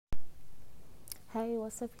Hey,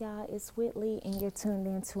 what's up, y'all? It's Whitley, and you're tuned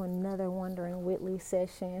in to another Wondering Whitley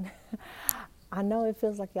session. I know it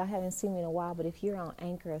feels like y'all haven't seen me in a while, but if you're on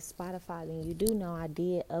Anchor or Spotify, then you do know I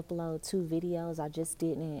did upload 2 videos. I just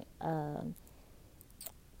didn't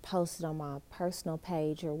post it on my personal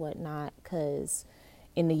page or whatnot, because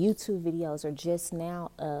in the YouTube videos are just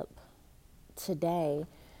now up today.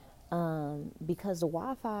 Because the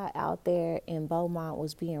Wi-Fi out there in Beaumont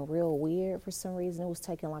was being real weird for some reason. It was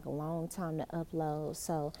taking like a long time to upload.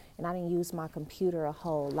 So, and I didn't use my computer a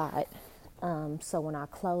whole lot. So when I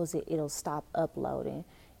close it, it'll stop uploading.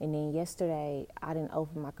 And then yesterday, I didn't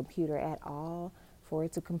open my computer at all for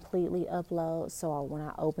it to completely upload. So when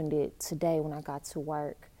I opened it today, when I got to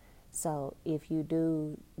work, so if you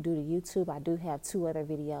do the YouTube, I do have 2 other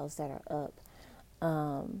videos that are up.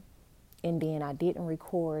 And then I didn't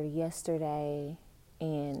record yesterday,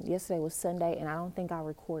 and yesterday was Sunday, and I don't think I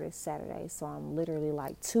recorded Saturday. So I'm literally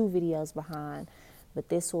like 2 videos behind, but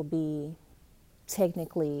this will be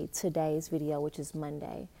technically today's video, which is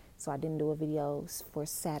Monday. So I didn't do a video for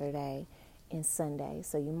Saturday and Sunday.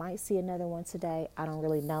 So you might see another one today. I don't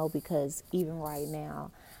really know, because even right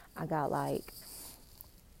now I got like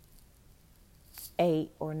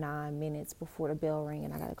 8 or 9 minutes before the bell ring,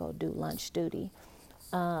 and I gotta go do lunch duty.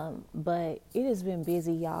 But it has been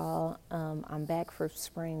busy, y'all. I'm back for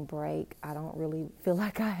spring break. I don't really feel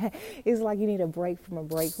like it's like you need a break from a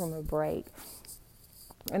break from a break.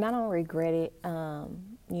 And I don't regret it.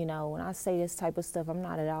 When I say this type of stuff, I'm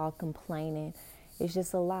not at all complaining. It's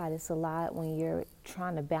just a lot. It's a lot when you're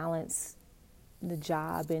trying to balance the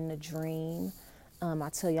job and the dream. I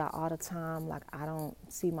tell y'all all the time, like, I don't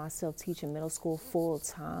see myself teaching middle school full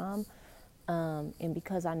time. And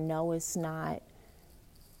because I know it's not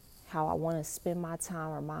how I want to spend my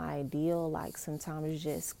time or my ideal, like sometimes it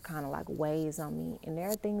just kind of like weighs on me. And there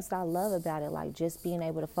are things that I love about it, like just being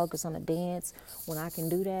able to focus on the dance. When I can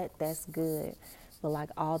do that, that's good. But like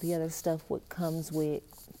all the other stuff what comes with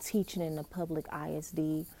teaching in the public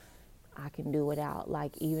ISD, I can do without.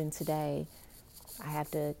 Like even today, I have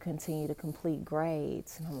to continue to complete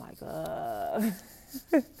grades, and I'm like,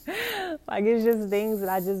 like it's just things that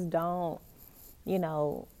I just don't,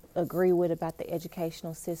 agree with about the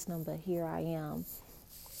educational system, but here I am.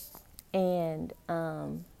 And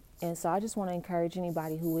so I just want to encourage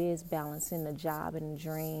anybody who is balancing the job and the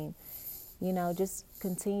dream, just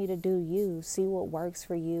continue to do you, see what works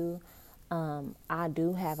for you. I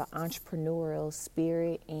do have an entrepreneurial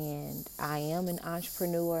spirit, and I am an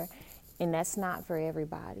entrepreneur, and that's not for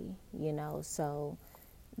everybody, so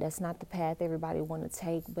that's not the path everybody want to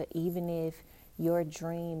take. But even if your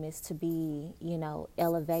dream is to be,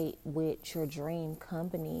 elevate with your dream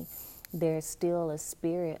company, there's still a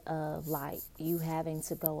spirit of like you having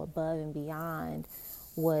to go above and beyond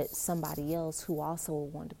what somebody else who also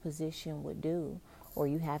want the position would do. Or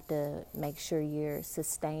you have to make sure you're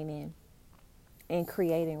sustaining and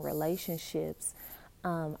creating relationships.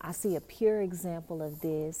 I see a pure example of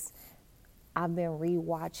this. I've been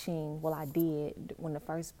rewatching. Well, I did when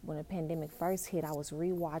the pandemic first hit. I was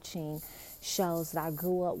rewatching shows that I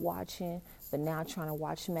grew up watching, but now trying to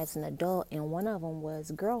watch them as an adult. And one of them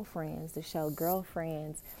was Girlfriends, the show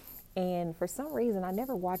Girlfriends. And for some reason, I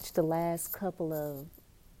never watched the last couple of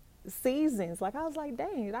seasons. Like I was like,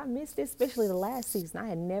 dang, I missed it, especially the last season. I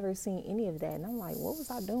had never seen any of that, and I'm like, what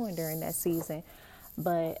was I doing during that season?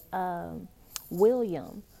 But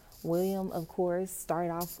William, of course,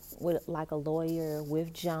 started off with like a lawyer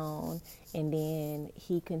with Joan, and then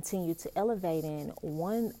he continued to elevate in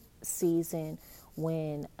one season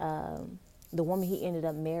when the woman he ended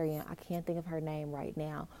up marrying, I can't think of her name right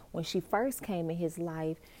now, when she first came in his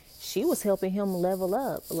life, she was helping him level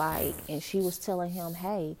up, and she was telling him,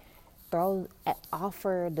 hey,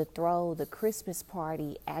 offer to throw the Christmas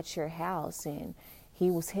party at your house. And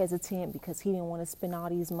he was hesitant because he didn't want to spend all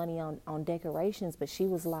these money on decorations. But she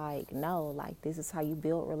was like, no, like this is how you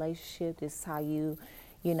build relationship. This is how you,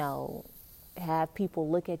 have people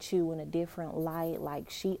look at you in a different light. Like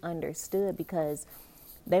she understood, because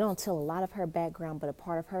they don't tell a lot of her background, but a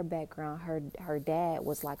part of her background, her dad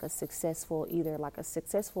was like either like a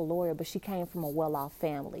successful lawyer, but she came from a well-off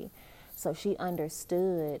family. So she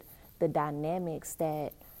understood the dynamics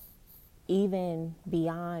that even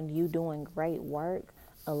beyond you doing great work,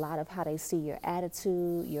 a lot of how they see your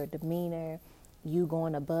attitude, your demeanor, you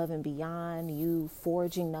going above and beyond, you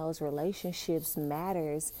forging those relationships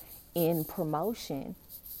matters in promotion.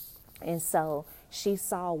 And so she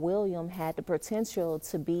saw William had the potential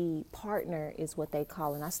to be partner, is what they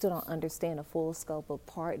call it. And I still don't understand the full scope of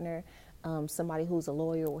partner. Somebody who's a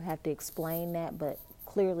lawyer will have to explain that, but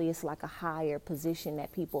clearly it's like a higher position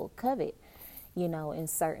that people covet. in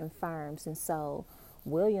certain firms. And so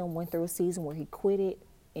William went through a season where he quit it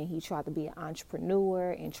and he tried to be an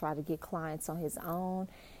entrepreneur and try to get clients on his own.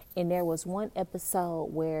 And there was one episode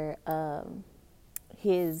where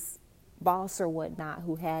his boss or whatnot,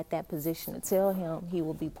 who had that position to tell him he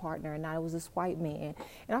would be partner, and it was this white man,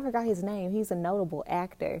 and I forgot his name. He's a notable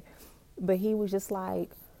actor, but he was just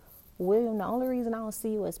like, William, the only reason I don't see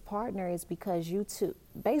you as partner is because you too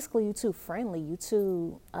friendly, you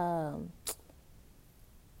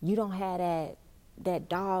don't have that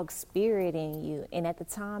dog spirit in you. And at the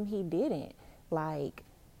time he didn't. Like,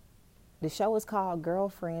 the show is called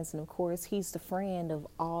Girlfriends, and of course he's the friend of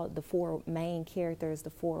all the four main characters,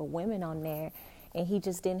 the four women on there, and he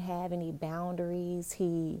just didn't have any boundaries.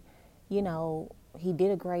 He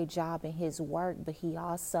did a great job in his work, but he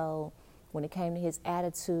also, when it came to his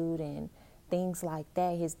attitude and things like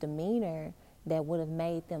that, his demeanor that would have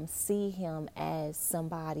made them see him as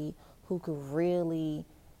somebody who could really,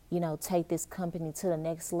 take this company to the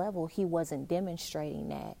next level, he wasn't demonstrating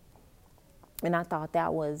that. And I thought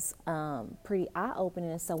that was pretty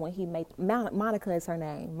eye-opening. So when he met, Monica is her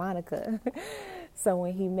name, Monica. So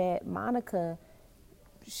when he met Monica,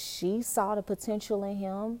 she saw the potential in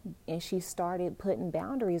him, and she started putting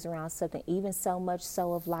boundaries around something, even so much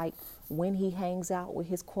so of like when he hangs out with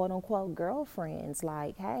his quote-unquote girlfriends,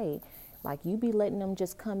 like, hey, like, you be letting them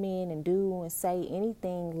just come in and do and say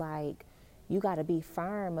anything. Like, you got to be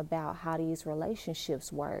firm about how these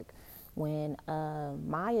relationships work. When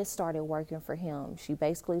Maya started working for him, she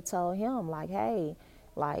basically told him, like, hey,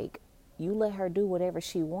 like, you let her do whatever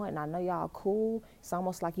she wants. And I know y'all cool. It's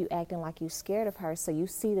almost like you acting like you scared of her. So you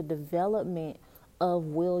see the development of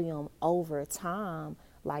William over time,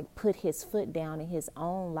 like, put his foot down in his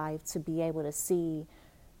own life to be able to see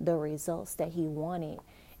the results that he wanted.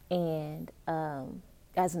 And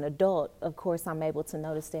as an adult, of course, I'm able to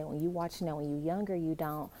notice that when you watching that when you're younger, you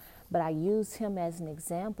don't. But I use him as an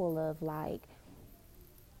example of, like,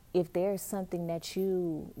 if there's something that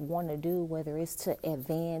you want to do, whether it's to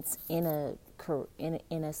advance in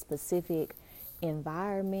a specific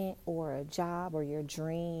environment or a job or your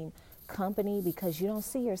dream company, because you don't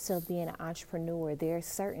see yourself being an entrepreneur, there are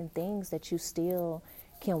certain things that you still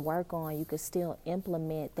can work on, you can still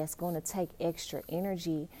implement, that's going to take extra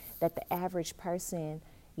energy that the average person,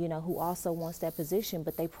 who also wants that position,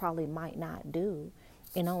 but they probably might not do.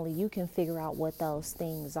 And only you can figure out what those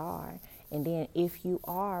things are. And then if you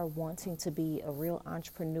are wanting to be a real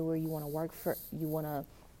entrepreneur, you want to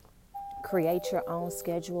create your own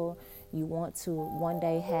schedule, you want to one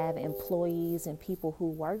day have employees and people who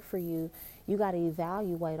work for you, you got to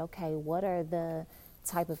evaluate, okay, what are the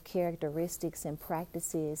type of characteristics and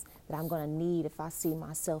practices that I'm going to need if I see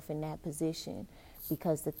myself in that position.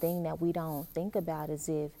 Because the thing that we don't think about is,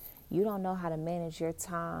 if you don't know how to manage your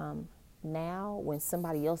time now, when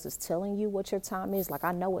somebody else is telling you what your time is, like,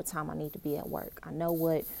 I know what time I need to be at work. I know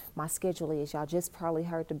what my schedule is. Y'all just probably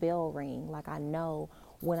heard the bell ring. Like, I know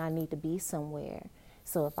when I need to be somewhere.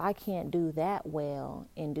 So if I can't do that well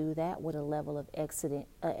and do that with a level of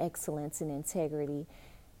excellence and integrity,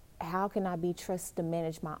 how can I be trusted to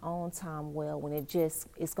manage my own time well when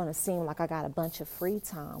it's going to seem like I got a bunch of free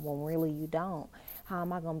time when really you don't? How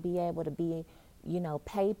am I going to be able to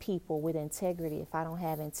pay people with integrity if I don't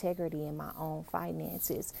have integrity in my own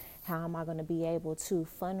finances? How am I going to be able to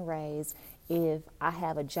fundraise if I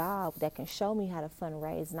have a job that can show me how to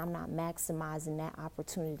fundraise and I'm not maximizing that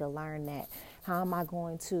opportunity to learn that? How am I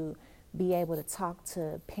going to be able to talk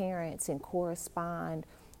to parents and correspond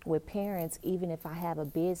with parents even if I have a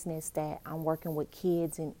business that I'm working with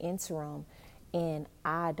kids in interim and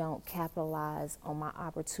I don't capitalize on my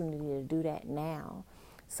opportunity to do that now?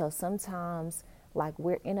 So sometimes, like,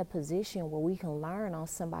 we're in a position where we can learn on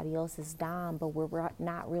somebody else's dime, but we're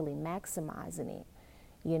not really maximizing it,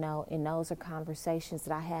 and those are conversations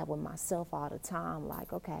that I have with myself all the time.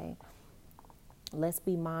 Like, okay, let's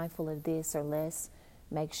be mindful of this, or let's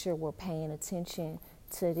make sure we're paying attention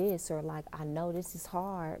to this, or like, I know this is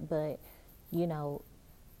hard, but,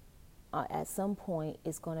 at some point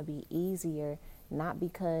it's going to be easier, not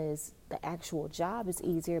because the actual job is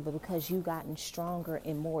easier, but because you've gotten stronger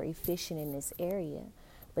and more efficient in this area.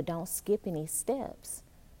 But don't skip any steps,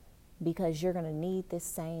 because you're going to need this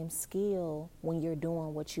same skill when you're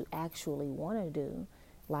doing what you actually want to do.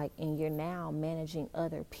 Like, and you're now managing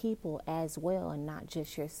other people as well and not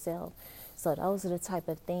just yourself. So those are the type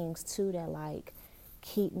of things too that, like,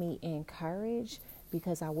 keep me encouraged,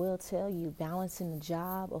 because I will tell you, balancing the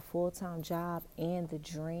job, a full-time job, and the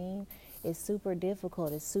dream is super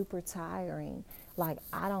difficult. It's super tiring. Like,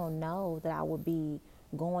 I don't know that I would be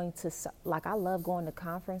going to, like, I love going to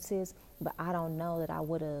conferences, but I don't know that I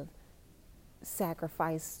would have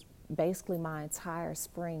sacrifice basically my entire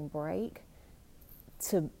spring break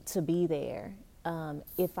to be there.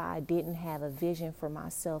 If I didn't have a vision for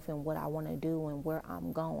myself and what I want to do and where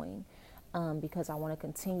I'm going, because I want to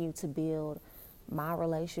continue to build my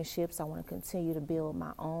relationships. I want to continue to build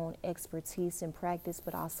my own expertise and practice,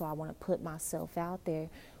 but also I want to put myself out there,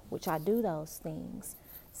 which I do those things.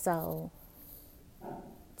 So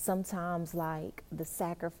sometimes, like, the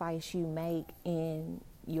sacrifice you make in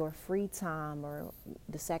your free time or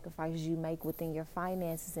the sacrifices you make within your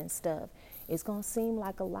finances and stuff, it's gonna seem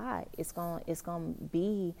like a lot. It's gonna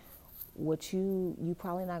be what you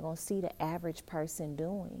probably not gonna see the average person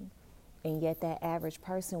doing, and yet that average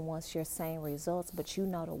person wants your same results, but you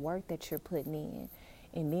know the work that you're putting in.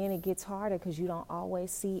 And then it gets harder because you don't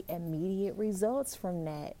always see immediate results from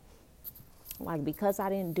that. Like, because I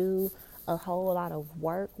didn't do a whole lot of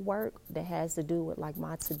work that has to do with like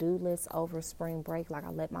my to-do list over spring break. Like, I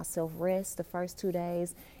let myself rest the first 2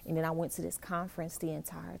 days, and then I went to this conference the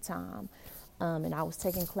entire time. And I was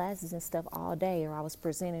taking classes and stuff all day, or I was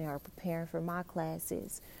presenting or preparing for my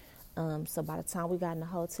classes. So by the time we got in the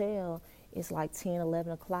hotel, it's like 10,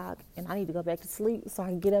 11 o'clock, and I need to go back to sleep so I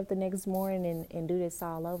can get up the next morning and do this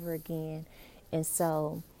all over again. And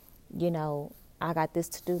so, I got this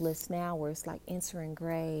to-do list now where it's like entering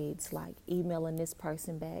grades, like emailing this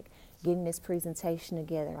person back, getting this presentation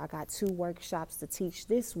together. I got 2 workshops to teach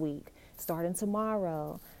this week, starting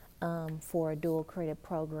tomorrow, for a dual credit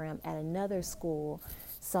program at another school.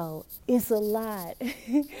 So it's a lot.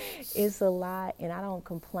 It's a lot, and I don't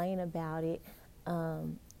complain about it,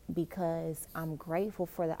 because I'm grateful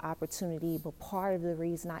for the opportunity. But part of the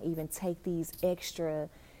reason I even take these extra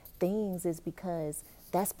things is because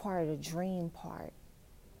that's part of the dream part.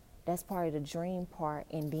 That's part of the dream part,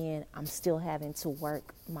 and then I'm still having to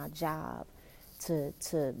work my job to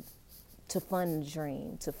fund the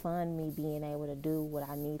dream, to fund me being able to do what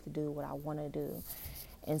I need to do, what I want to do.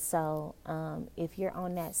 And so if you're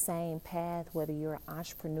on that same path, whether you're an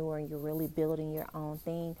entrepreneur and you're really building your own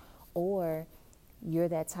thing, or you're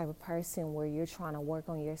that type of person where you're trying to work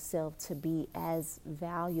on yourself to be as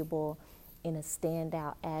valuable in a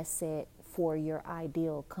standout asset for your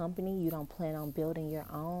ideal company, you don't plan on building your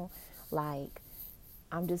own, like,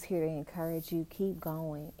 I'm just here to encourage you, keep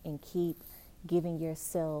going and keep giving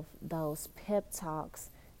yourself those pep talks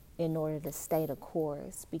in order to stay the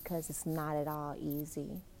course, because it's not at all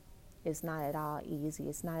easy. It's not at all easy.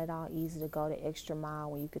 It's not at all easy to go the extra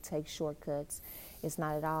mile when you could take shortcuts. It's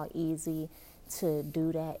not at all easy to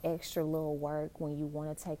do that extra little work when you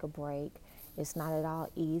want to take a break. It's not at all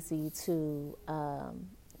easy to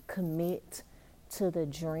commit to the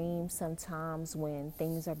dream sometimes when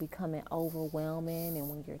things are becoming overwhelming and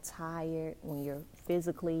when you're tired, when you're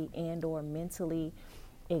physically and or mentally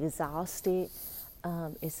exhausted.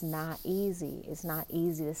 It's not easy. It's not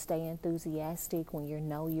easy to stay enthusiastic when you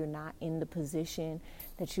know you're not in the position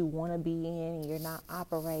that you want to be in and you're not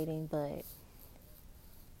operating, but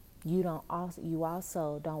you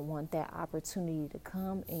also don't want that opportunity to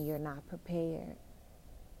come and you're not prepared.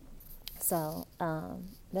 So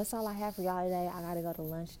that's all I have for y'all today. I got to go to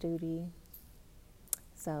lunch duty.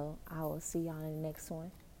 So I will see y'all in the next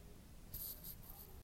one.